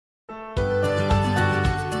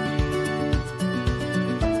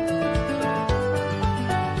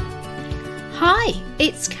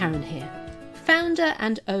It's Karen here, founder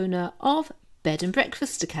and owner of Bed and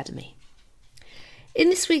Breakfast Academy. In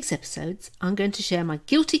this week's episodes, I'm going to share my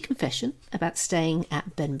guilty confession about staying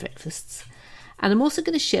at bed and breakfasts, and I'm also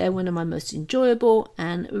going to share one of my most enjoyable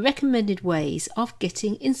and recommended ways of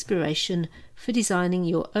getting inspiration for designing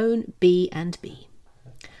your own B&B.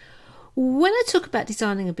 When I talk about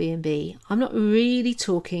designing a B&B, I'm not really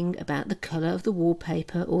talking about the colour of the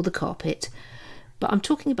wallpaper or the carpet, but I'm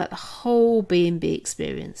talking about the whole B&B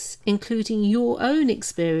experience, including your own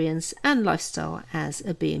experience and lifestyle as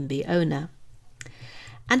a B&B owner.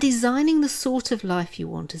 And designing the sort of life you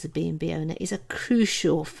want as a B&B owner is a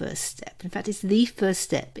crucial first step. In fact, it's the first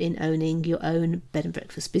step in owning your own bed and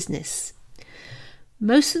breakfast business.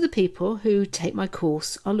 Most of the people who take my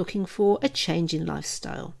course are looking for a change in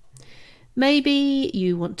lifestyle. Maybe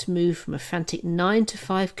you want to move from a frantic 9 to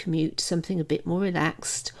 5 commute to something a bit more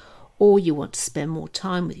relaxed, or you want to spend more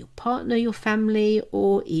time with your partner, your family,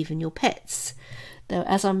 or even your pets. Though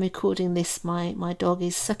as I'm recording this, my dog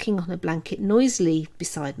is sucking on a blanket noisily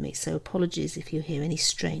beside me, so apologies if you hear any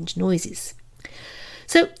strange noises.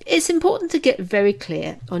 So it's important to get very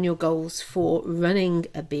clear on your goals for running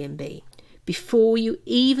a B&B before you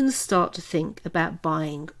even start to think about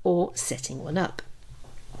buying or setting one up.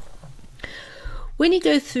 When you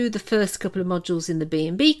go through the first couple of modules in the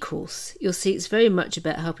B&B course, you'll see it's very much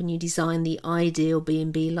about helping you design the ideal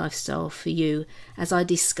B&B lifestyle for you, as I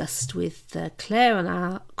discussed with Claire on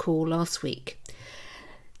our call last week.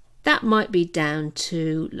 That might be down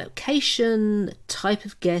to location, the type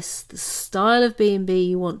of guest, the style of B&B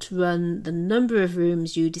you want to run, the number of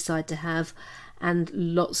rooms you decide to have, and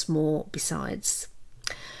lots more besides.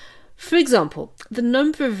 For example, the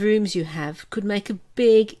number of rooms you have could make a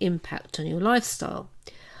big impact on your lifestyle.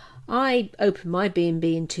 I opened my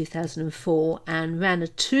B&B in 2004 and ran a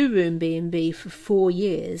 2-room B&B for 4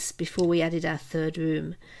 years before we added our 3rd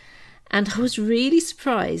room. And I was really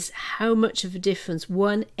surprised how much of a difference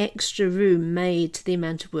one extra room made to the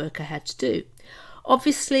amount of work I had to do.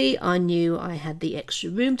 Obviously, I knew I had the extra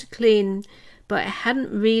room to clean, but I hadn't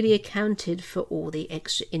really accounted for all the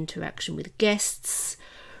extra interaction with guests,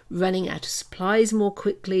 running out of supplies more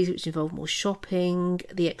quickly, which involved more shopping,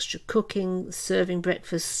 the extra cooking, serving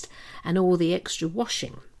breakfast, and all the extra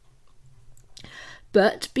washing.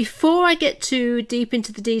 But before I get too deep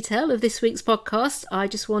into the detail of this week's podcast, I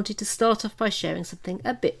just wanted to start off by sharing something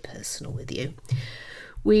a bit personal with you.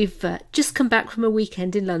 We've just come back from a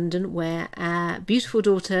weekend in London where our beautiful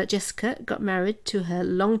daughter Jessica got married to her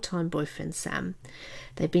longtime boyfriend Sam.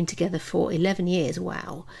 They've been together for 11 years,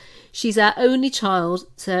 wow. She's our only child,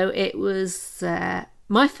 so it was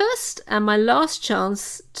my first and my last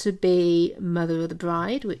chance to be mother of the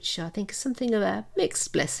bride, which I think is something of a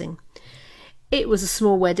mixed blessing. It was a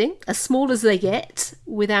small wedding, as small as they get,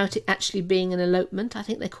 without it actually being an elopement. I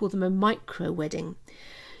think they call them a micro wedding.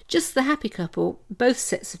 Just the happy couple, both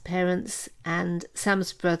sets of parents, and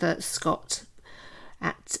Sam's brother Scott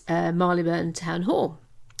at Marylebone Town Hall.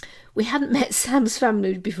 We hadn't met Sam's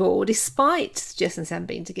family before, despite Jess and Sam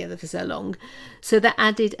being together for so long, so that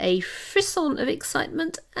added a frisson of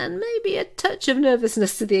excitement and maybe a touch of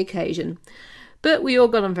nervousness to the occasion. But we all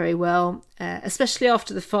got on very well, especially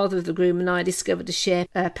after the father of the groom and I discovered a shared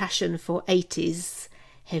passion for 80s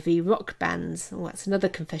heavy rock bands. Oh, that's another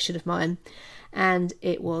confession of mine. And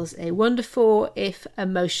it was a wonderful, if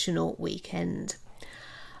emotional, weekend.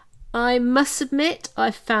 I must admit,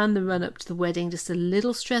 I found the run-up to the wedding just a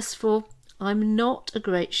little stressful. I'm not a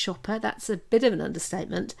great shopper, that's a bit of an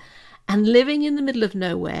understatement, and living in the middle of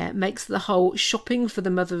nowhere makes the whole shopping for the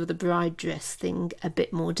mother of the bride dress thing a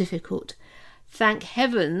bit more difficult. Thank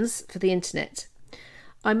heavens for the internet.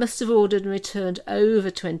 I must have ordered and returned over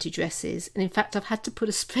 20 dresses, and in fact I've had to put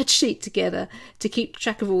a spreadsheet together to keep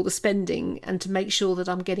track of all the spending and to make sure that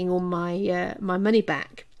I'm getting all my money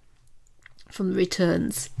back from the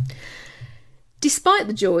returns. Despite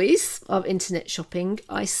the joys of internet shopping,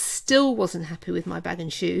 I still wasn't happy with my bag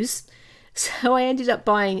and shoes, so I ended up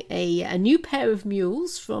buying a new pair of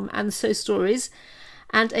mules from And So Stories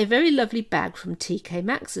and a very lovely bag from TK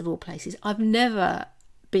Maxx of all places. I've never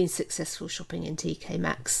been successful shopping in TK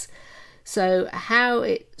Maxx, so how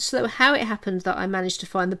it happened that I managed to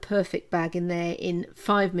find the perfect bag in there in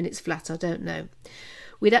 5 minutes flat, I don't know.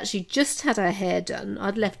 We'd actually just had our hair done.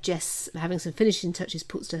 I'd left Jess having some finishing touches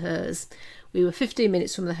put to hers. We were 15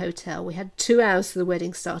 minutes from the hotel. We had 2 hours till the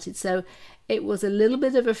wedding started, so it was a little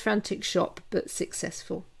bit of a frantic shop, but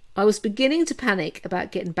successful. I was beginning to panic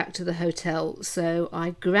about getting back to the hotel, so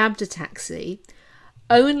I grabbed a taxi,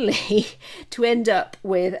 only to end up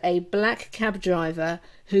with a black cab driver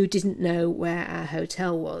who didn't know where our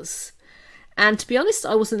hotel was. And to be honest,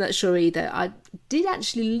 I wasn't that sure either. I did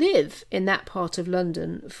actually live in that part of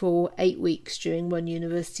London for 8 weeks during one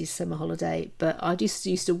university's summer holiday, but I just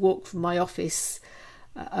used to walk from my office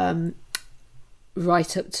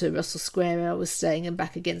right up to Russell Square where I was staying and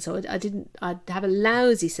back again. So I'd have a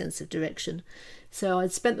lousy sense of direction. So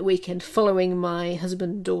I'd spent the weekend following my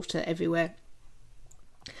husband and daughter everywhere.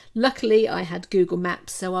 Luckily, I had Google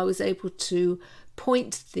Maps, so I was able to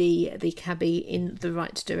point the cabbie in the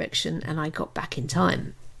right direction, and I got back in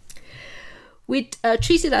time. We'd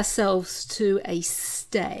treated ourselves to a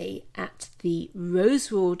stay at the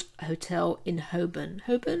Rosewood Hotel in Holborn,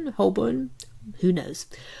 who knows,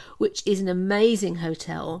 which is an amazing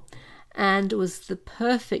hotel and was the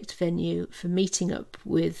perfect venue for meeting up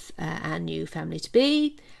with our new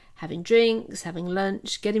family-to-be, having drinks, having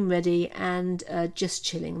lunch, getting ready, and just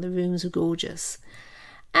chilling. The rooms were gorgeous.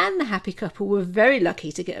 And the happy couple were very lucky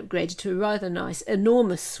to get upgraded to a rather nice,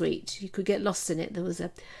 enormous suite. You could get lost in it. There was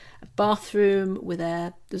a bathroom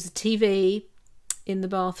there was a TV in the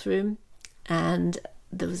bathroom, and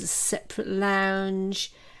there was a separate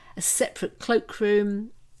lounge, a separate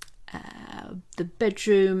cloakroom, the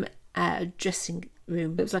bedroom, dressing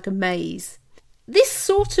room. It was like a maze. This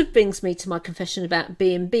sort of brings me to my confession about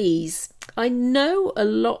B&Bs. I know a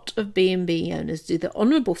lot of B&B owners do the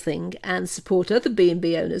honourable thing and support other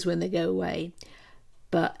B&B owners when they go away.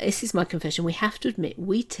 But this is my confession. We have to admit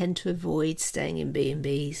we tend to avoid staying in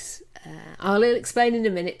B&Bs. I'll explain in a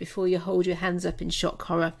minute before you hold your hands up in shock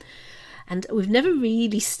horror. And we've never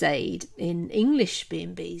really stayed in English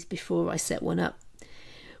B&Bs before I set one up.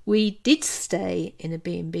 We did stay in a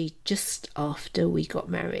B&B just after we got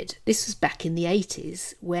married. This was back in the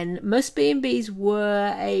 80s when most B&Bs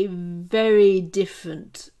were a very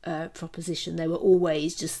different proposition. They were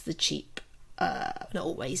always just the cheap, not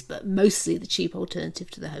always, but mostly the cheap alternative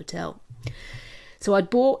to the hotel. So I'd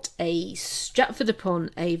bought a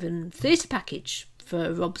Stratford-upon-Avon theatre package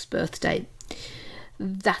for Rob's birthday.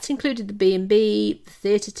 That included the B&B, the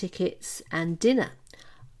theatre tickets and dinner.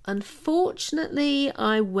 Unfortunately,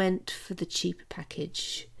 I went for the cheaper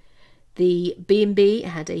package. The B&B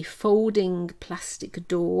had a folding plastic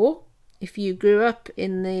door. If you grew up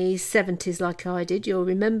in the 70s like I did, you'll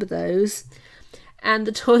remember those. And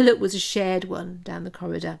the toilet was a shared one down the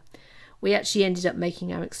corridor. We actually ended up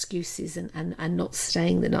making our excuses and not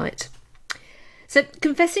staying the night. So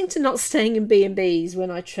confessing to not staying in B&Bs when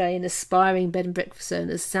I train aspiring bed and breakfast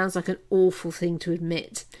owners sounds like an awful thing to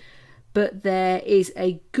admit. But there is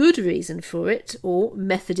a good reason for it, or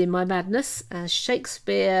method in my madness, as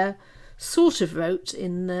Shakespeare sort of wrote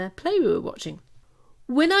in the play we were watching.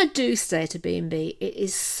 When I do stay at a B&B, it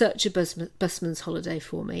is such a busman's holiday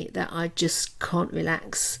for me that I just can't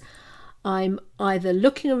relax. I'm either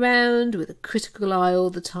looking around with a critical eye all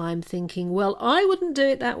the time thinking, well, I wouldn't do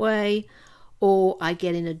it that way, or I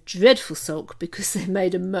get in a dreadful sulk because they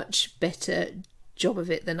made a much better job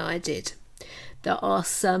of it than I did. There are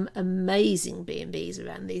some amazing B&Bs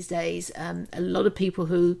around these days. A lot of people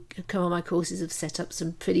who come on my courses have set up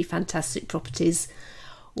some pretty fantastic properties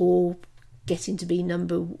or getting to be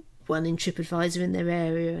number one in TripAdvisor in their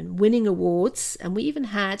area and winning awards. And we even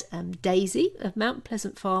had Daisy of Mount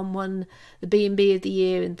Pleasant Farm won the B&B of the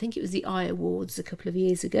year, and I think it was the I Awards a couple of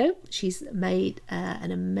years ago. She's made an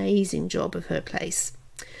amazing job of her place.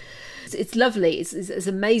 It's lovely. It's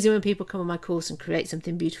amazing when people come on my course and create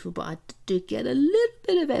something beautiful, but I do get a little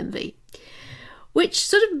bit of envy. Which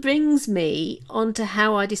sort of brings me on to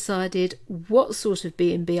how I decided what sort of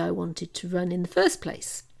B&B I wanted to run in the first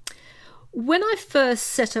place. When I first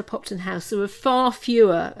set up Hopton House, there were far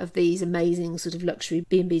fewer of these amazing sort of luxury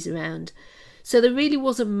B&Bs around. So there really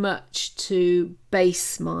wasn't much to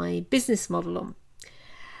base my business model on.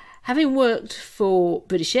 Having worked for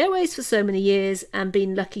British Airways for so many years and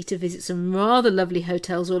been lucky to visit some rather lovely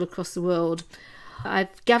hotels all across the world,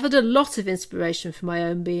 I've gathered a lot of inspiration for my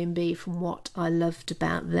own B&B from what I loved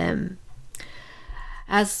about them.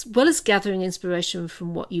 As well as gathering inspiration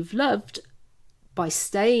from what you've loved by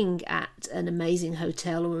staying at an amazing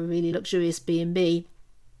hotel or a really luxurious B&B,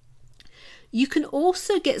 you can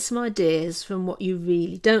also get some ideas from what you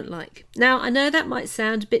really don't like. Now, I know that might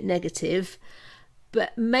sound a bit negative,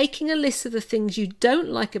 but making a list of the things you don't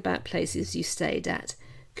like about places you stayed at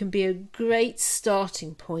can be a great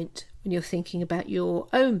starting point when you're thinking about your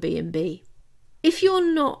own B&B. If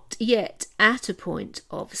you're not yet at a point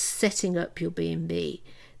of setting up your B&B,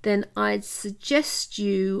 then I'd suggest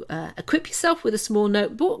you equip yourself with a small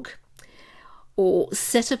notebook or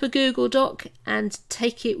set up a Google Doc and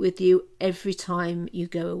take it with you every time you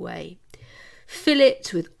go away. Fill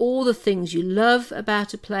it with all the things you love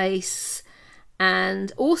about a place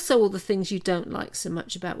and also all the things you don't like so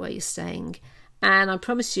much about where you're staying. And I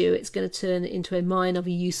promise you it's going to turn into a mine of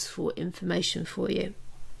useful information for you.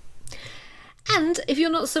 And if you're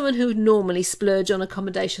not someone who would normally splurge on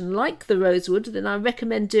accommodation like the Rosewood, then I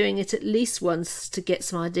recommend doing it at least once to get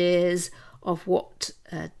some ideas of what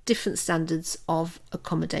different standards of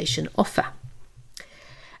accommodation offer.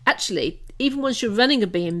 Actually, even once you're running a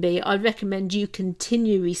B&B, I recommend you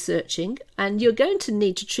continue researching, and you're going to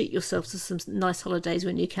need to treat yourself to some nice holidays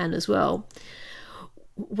when you can as well.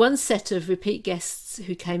 One set of repeat guests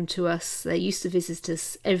who came to us, they used to visit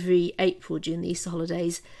us every April during the Easter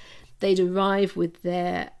holidays. They'd arrive with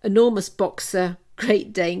their enormous boxer,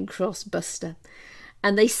 Great Dane Cross Buster,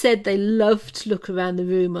 and they said they loved to look around the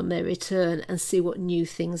room on their return and see what new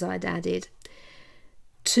things I'd added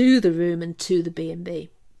to the room and to the B&B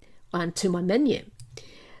and to my menu.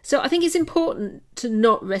 So I think it's important to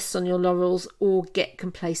not rest on your laurels or get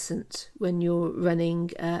complacent when you're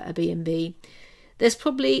running a B&B. There's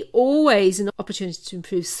probably always an opportunity to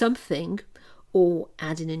improve something or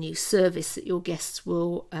add in a new service that your guests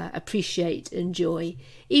will appreciate and enjoy,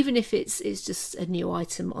 even if it's just a new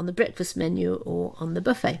item on the breakfast menu or on the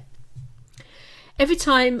buffet. Every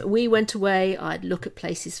time we went away, I'd look at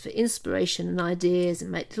places for inspiration and ideas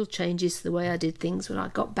and make little changes to the way I did things when I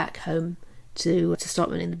got back home to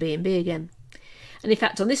start running the B&B again. And in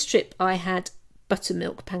fact, on this trip, I had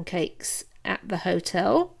buttermilk pancakes at the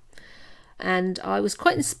hotel, and I was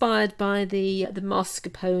quite inspired by the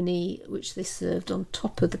mascarpone which they served on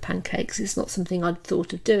top of the pancakes. It's not something I'd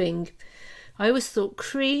thought of doing. I always thought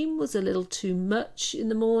cream was a little too much in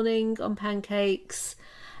the morning on pancakes,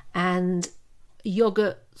 and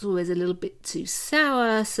yoghurt was always a little bit too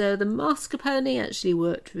sour, so the mascarpone actually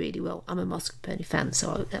worked really well. I'm a mascarpone fan, so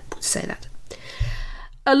I would say that.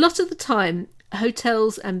 A lot of the time,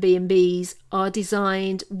 hotels and B&Bs are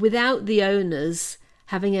designed without the owners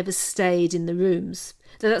having ever stayed in the rooms.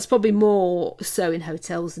 So that's probably more so in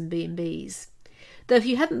hotels than B&Bs. Though if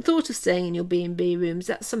you hadn't thought of staying in your B&B rooms,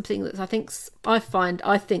 that's something that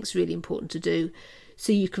I think's really important to do,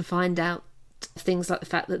 so you can find out things like the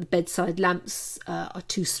fact that the bedside lamps are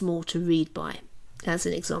too small to read by, as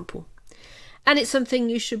an example. And it's something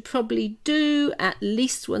you should probably do at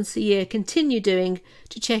least once a year, continue doing,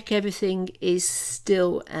 to check everything is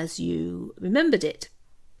still as you remembered it.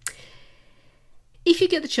 If you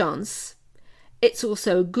get the chance, it's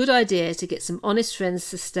also a good idea to get some honest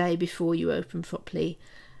friends to stay before you open properly,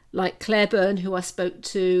 like Claire Byrne, who I spoke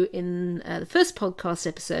to in the first podcast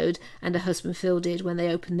episode, and her husband Phil did when they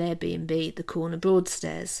opened their B&B, the Corner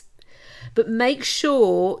Broadstairs. But make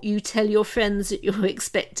sure you tell your friends that you're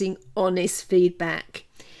expecting honest feedback.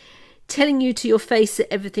 Telling you to your face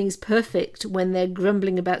that everything's perfect when they're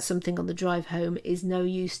grumbling about something on the drive home is no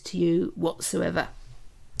use to you whatsoever.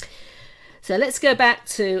 So let's go back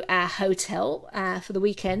to our hotel for the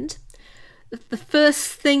weekend. The first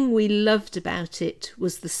thing we loved about it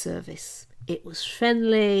was the service. It was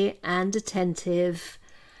friendly and attentive.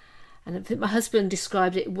 And I think my husband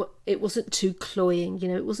described it, it wasn't too cloying,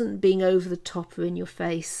 it wasn't being over the top or in your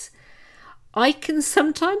face. I can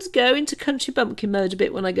sometimes go into country bumpkin mode a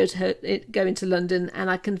bit when I go into London, and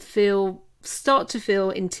I can start to feel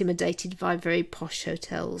intimidated by very posh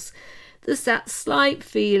hotels. There's that slight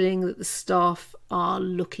feeling that the staff are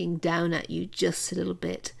looking down at you just a little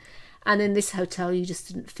bit. And in this hotel, you just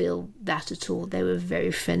didn't feel that at all. They were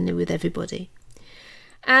very friendly with everybody.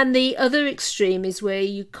 And the other extreme is where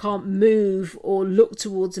you can't move or look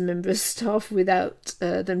towards a member of staff without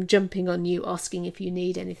them jumping on you, asking if you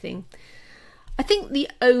need anything. I think the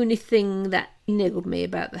only thing that niggled me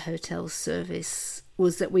about the hotel service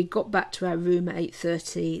was that we got back to our room at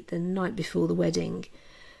 8:30 the night before the wedding.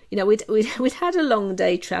 We'd had a long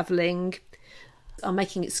day travelling. I'm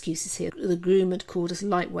making excuses here. The groom had called us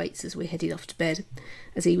lightweights as we headed off to bed,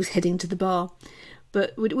 as he was heading to the bar.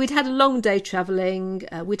 But we'd had a long day travelling.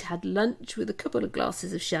 We'd had lunch with a couple of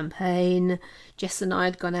glasses of champagne. Jess and I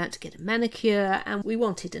had gone out to get a manicure, and we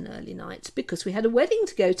wanted an early night because we had a wedding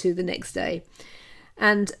to go to the next day.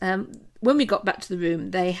 And when we got back to the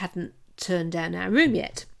room, they hadn't turned down our room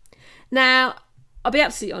yet. Now, I'll be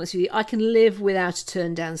absolutely honest with you, I can live without a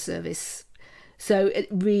turn down service. So it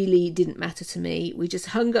really didn't matter to me. We just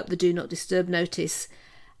hung up the do not disturb notice,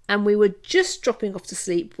 and we were just dropping off to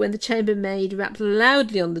sleep when the chambermaid rapped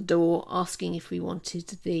loudly on the door asking if we wanted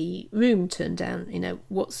the room turned down.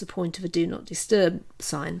 What's the point of a do not disturb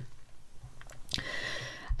sign?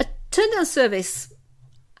 A turn down service,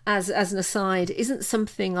 as an aside, isn't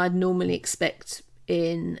something I'd normally expect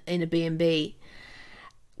in a B&B.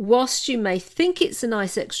 whilst you may think it's a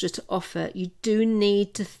nice extra to offer, you do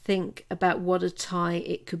need to think about what a tie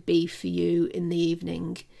it could be for you in the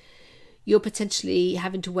evening. You're potentially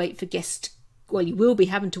having to wait for guests, well, you will be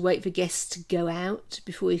having to wait for guests to go out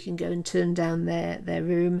before you can go and turn down their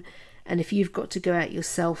room. And if you've got to go out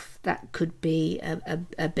yourself, that could be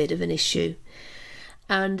a bit of an issue.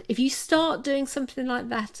 And if you start doing something like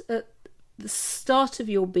that at the start of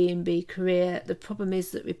your B&B career, the problem is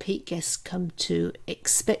that repeat guests come to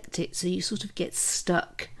expect it, so you sort of get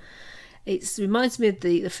stuck. It reminds me of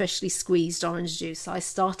the freshly squeezed orange juice. I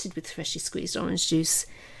started with freshly squeezed orange juice,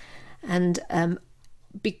 and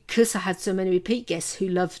because I had so many repeat guests who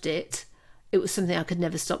loved it, it was something I could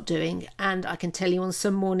never stop doing. And I can tell you, on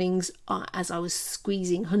some mornings, as I was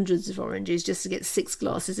squeezing hundreds of oranges just to get 6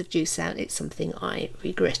 glasses of juice out, it's something I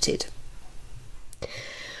regretted.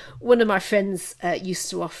 One of my friends used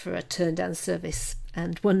to offer a turn down service,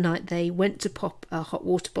 and one night they went to pop a hot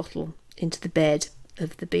water bottle into the bed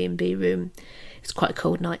of the B&B room. It was quite a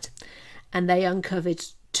cold night, and they uncovered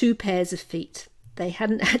 2 pairs of feet. They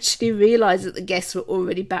hadn't actually realised that the guests were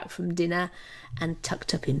already back from dinner and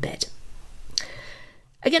tucked up in bed.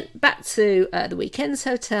 Again, back to the Weekends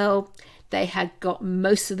Hotel. They had got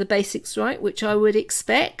most of the basics right, which I would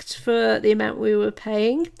expect for the amount we were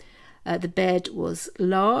paying. The bed was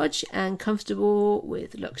large and comfortable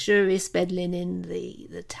with luxurious bed linen.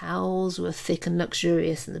 The towels were thick and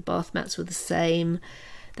luxurious, and the bath mats were the same.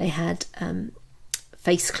 They had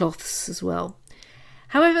face cloths as well.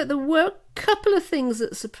 However, there were a couple of things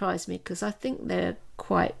that surprised me, because I think they're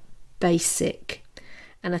quite basic.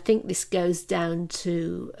 And I think this goes down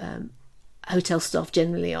to hotel staff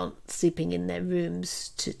generally aren't sleeping in their rooms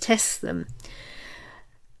to test them.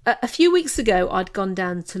 A few weeks ago, I'd gone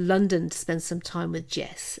down to London to spend some time with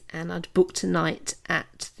Jess, and I'd booked a night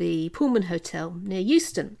at the Pullman Hotel near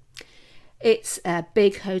Euston. It's a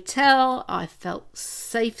big hotel. I felt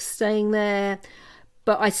safe staying there,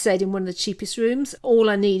 but I stayed in one of the cheapest rooms. All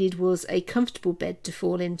I needed was a comfortable bed to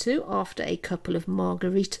fall into after a couple of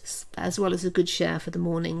margaritas, as well as a good shower for the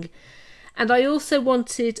morning. And I also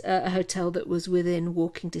wanted a hotel that was within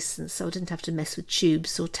walking distance, so I didn't have to mess with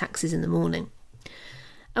tubes or taxis in the morning.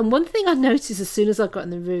 And one thing I noticed as soon as I got in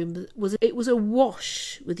the room was it was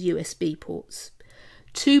awash with USB ports.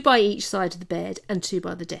 2 by each side of the bed and 2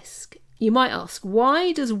 by the desk. You might ask,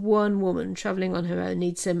 why does one woman travelling on her own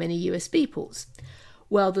need so many USB ports?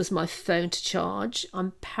 Well, there's my phone to charge.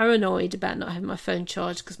 I'm paranoid about not having my phone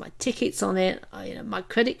charged because my ticket's on it. My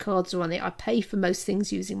credit cards are on it. I pay for most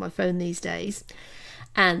things using my phone these days.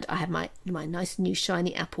 And I have my nice new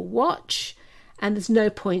shiny Apple Watch. And there's no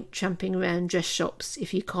point tramping around dress shops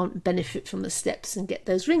if you can't benefit from the steps and get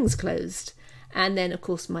those rings closed. And then, of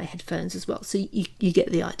course, my headphones as well. So you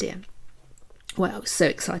get the idea. Well, I was so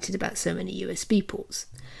excited about so many USB ports.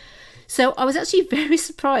 So I was actually very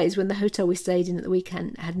surprised when the hotel we stayed in at the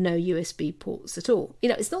weekend had no USB ports at all.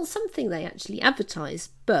 It's not something they actually advertise,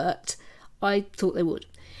 but I thought they would.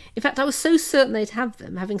 In fact, I was so certain they'd have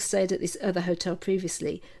them, having stayed at this other hotel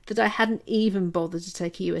previously, that I hadn't even bothered to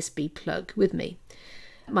take a USB plug with me.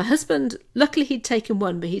 My husband, luckily he'd taken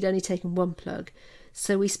one, but he'd only taken one plug.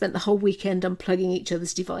 So we spent the whole weekend unplugging each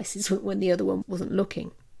other's devices when the other one wasn't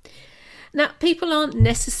looking. Now, people aren't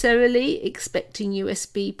necessarily expecting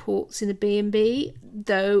USB ports in a B&B,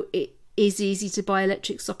 though it is easy to buy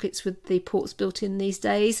electric sockets with the ports built in these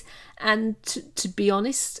days. And to be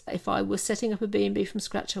honest, if I were setting up a B&B from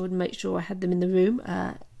scratch, I would make sure I had them in the room,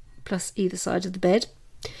 plus either side of the bed.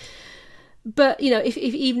 But,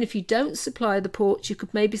 even if you don't supply the ports, you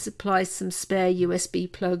could maybe supply some spare USB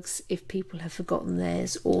plugs if people have forgotten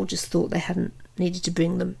theirs or just thought they hadn't needed to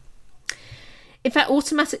bring them. In fact,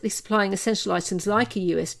 automatically supplying essential items like a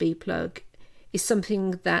USB plug is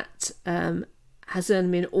something that has earned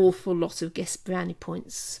me an awful lot of guest brownie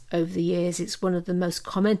points over the years. It's one of the most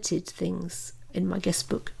commented things in my guest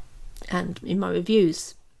book and in my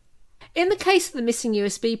reviews. In the case of the missing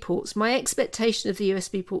USB ports, my expectation of the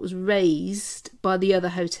USB port was raised by the other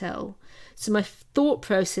hotel. So my thought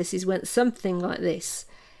processes went something like this.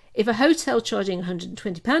 If a hotel charging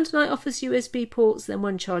 £120 a night offers USB ports, then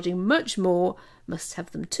one charging much more must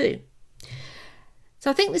have them too. So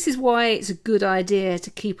I think this is why it's a good idea to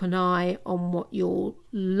keep an eye on what your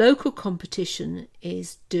local competition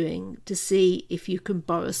is doing to see if you can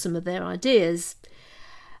borrow some of their ideas.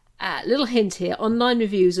 Little hint here, online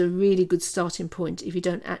reviews are a really good starting point if you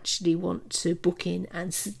don't actually want to book in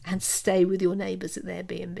and stay with your neighbours at their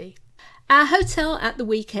B&B. Our hotel at the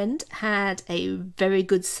weekend had a very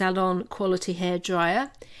good salon quality hairdryer.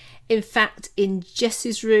 In fact, in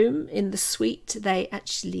Jess's room in the suite, they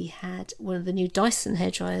actually had one of the new Dyson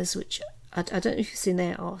hairdryers, which I don't know if you've seen,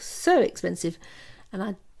 they are so expensive, and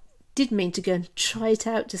I did mean to go and try it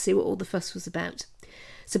out to see what all the fuss was about.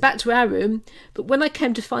 So back to our room, but when I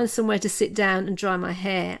came to find somewhere to sit down and dry my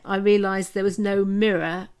hair, I realised there was no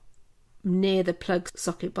mirror near the plug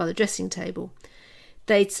socket by the dressing table.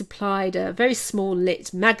 They'd supplied a very small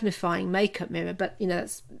lit magnifying makeup mirror, but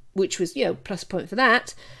which was plus point for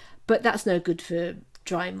that, but that's no good for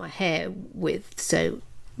drying my hair with, so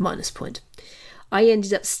minus point. I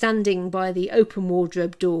ended up standing by the open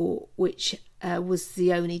wardrobe door, which was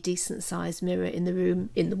the only decent sized mirror in the room,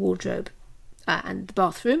 in the wardrobe and the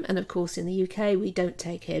bathroom. And of course in the UK we don't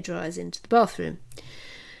take hairdryers into the bathroom.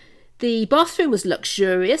 The bathroom was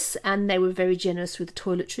luxurious and they were very generous with the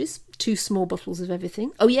toiletries. 2 small bottles of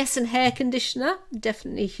everything. Oh yes, and hair conditioner,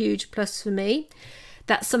 definitely a huge plus for me.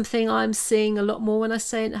 That's something I'm seeing a lot more when I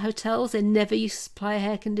stay in hotels. They never used to supply a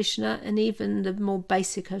hair conditioner, and even the more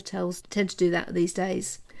basic hotels tend to do that these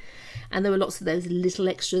days. And there were lots of those little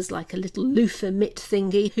extras, like a little loofah mitt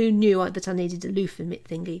thingy. Who knew that I needed a loofah mitt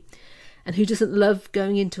thingy? And who doesn't love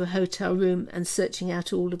going into a hotel room and searching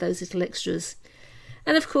out all of those little extras?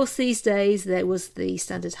 And of course these days there was the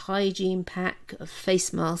standard hygiene pack of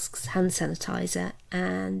face masks, hand sanitizer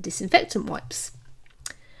and disinfectant wipes.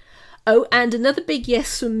 Oh, and another big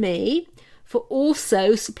yes from me for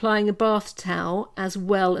also supplying a bath towel as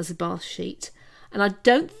well as a bath sheet. And I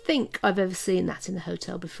don't think I've ever seen that in a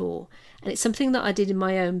hotel before. And it's something that I did in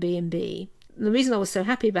my own B&B. And the reason I was so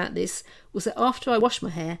happy about this was that after I wash my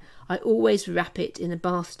hair, I always wrap it in a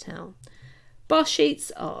bath towel. Bath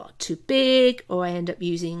sheets are too big, or I end up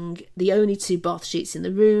using the only 2 bath sheets in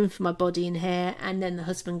the room for my body and hair, and then the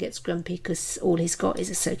husband gets grumpy because all he's got is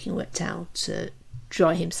a soaking wet towel to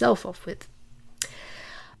dry himself off with.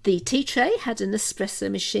 The tea tray had an espresso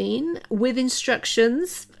machine with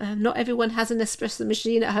instructions. Not everyone has an espresso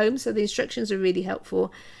machine at home, so the instructions are really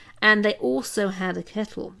helpful. And they also had a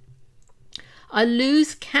kettle. I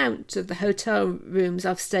lose count of the hotel rooms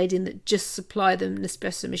I've stayed in that just supply them an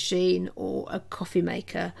espresso machine or a coffee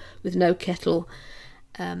maker with no kettle.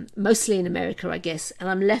 Mostly in America, I guess. And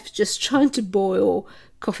I'm left just trying to boil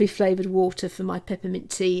coffee flavoured water for my peppermint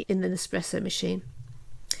tea in the Nespresso machine.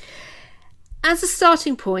 As a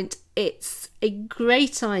starting point, it's a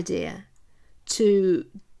great idea to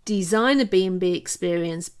design a B&B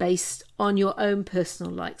experience based on your own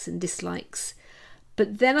personal likes and dislikes.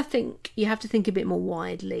 But then I think you have to think a bit more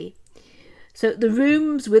widely. So the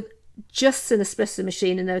rooms with just an espresso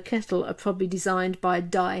machine and no kettle are probably designed by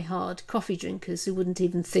die-hard coffee drinkers who wouldn't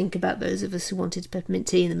even think about those of us who wanted peppermint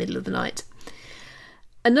tea in the middle of the night.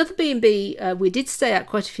 Another B&B we did stay at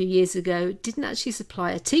quite a few years ago didn't actually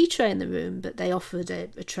supply a tea tray in the room, but they offered a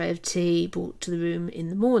tray of tea brought to the room in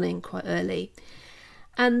the morning quite early.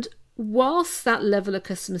 And whilst that level of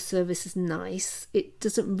customer service is nice, it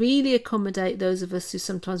doesn't really accommodate those of us who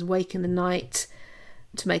sometimes wake in the night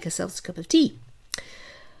to make ourselves a cup of tea.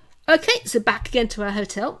 Okay, so back again to our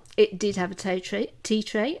hotel. It did have a tea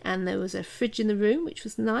tray, and there was a fridge in the room, which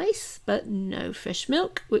was nice, but no fresh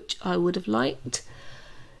milk, which I would have liked.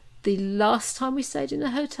 The last time we stayed in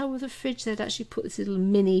a hotel with a fridge, they'd actually put this little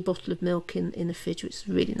mini bottle of milk in the fridge, which was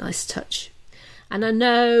a really nice touch. And I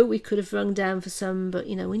know we could have rung down for some, but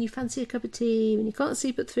when you fancy a cup of tea, when you can't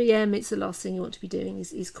sleep at 3 a.m, it's the last thing you want to be doing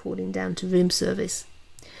is calling down to room service.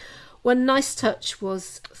 One nice touch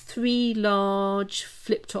was 3 large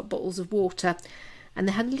flip-top bottles of water, and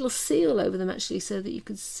they had a little seal over them actually so that you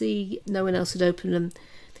could see no one else had opened them.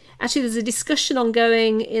 Actually, there's a discussion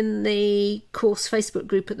ongoing in the course Facebook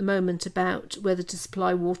group at the moment about whether to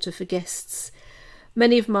supply water for guests.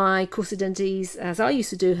 Many of my course attendees, as I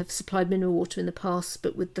used to do, have supplied mineral water in the past,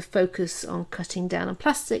 but with the focus on cutting down on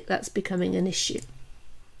plastic, that's becoming an issue.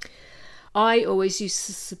 I always used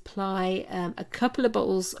to supply a couple of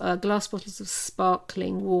bottles, glass bottles of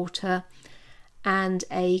sparkling water and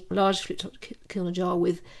a large flip-top kiln jar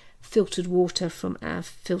with filtered water from our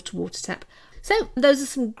filter water tap. So those are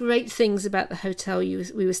some great things about the hotel we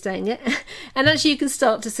were staying at. And actually you can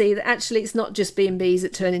start to see that actually it's not just B&Bs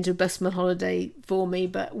that turn into a busman holiday for me,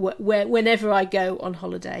 but whenever I go on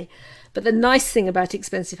holiday. But the nice thing about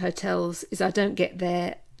expensive hotels is I don't get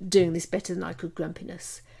there doing this better than I could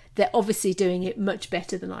grumpiness. They're obviously doing it much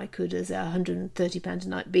better than I could as a £130 a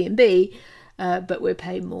night B&B, but we're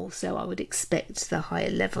paying more, so I would expect the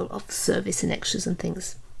higher level of service and extras and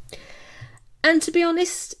things. And to be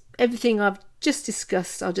honest, everything I've just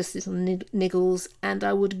discussed are just little niggles, and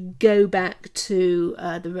I would go back to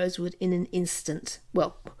the Rosewood in an instant.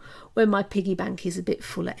 Well, when my piggy bank is a bit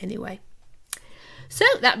fuller anyway. So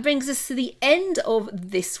that brings us to the end of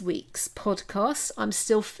this week's podcast. I'm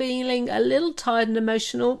still feeling a little tired and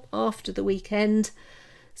emotional after the weekend.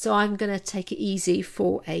 So I'm going to take it easy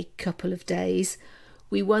for a couple of days.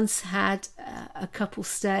 We once had a couple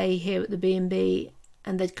stay here at the B&B,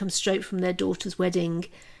 and they'd come straight from their daughter's wedding,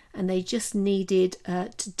 and they just needed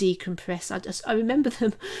to decompress. I remember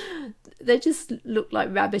them, they just looked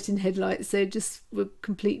like rabbit in headlights. They just were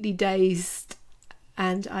completely dazed,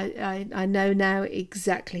 and I know now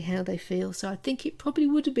exactly how they feel. So I think it probably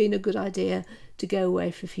would have been a good idea to go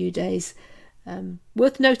away for a few days.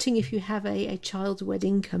 Worth noting if you have a child's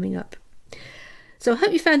wedding coming up. So I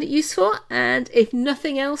hope you found it useful, and if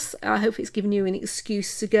nothing else, I hope it's given you an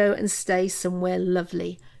excuse to go and stay somewhere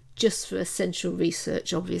lovely, just for essential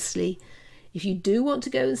research, obviously. If you do want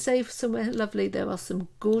to go and stay somewhere lovely, there are some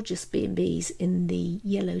gorgeous B&Bs in the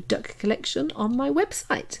Yellow Duck collection on my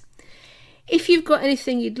website. If you've got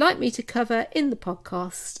anything you'd like me to cover in the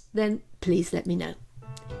podcast, then please let me know.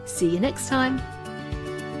 See you next time.